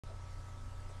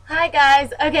Hi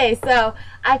guys. Okay, so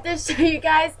I have to show you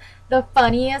guys the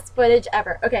funniest footage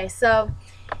ever. Okay, so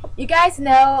you guys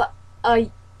know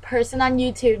a person on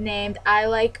YouTube named I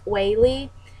Like Whaley.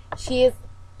 She is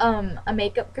a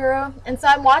makeup guru, and so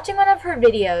I'm watching one of her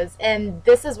videos, and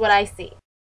this is what I see.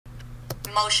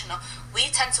 Emotional, we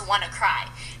tend to want to cry.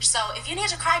 So if you need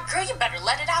to cry, girl, you better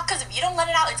let it out, because if you don't let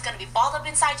it out, it's going to be balled up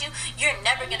inside you. You're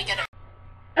never going to get it.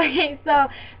 Okay, so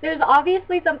there's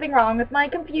obviously something wrong with my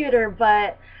computer,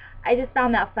 but I just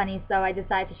found that funny, so I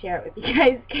decided to share it with you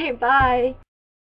guys. Okay, bye.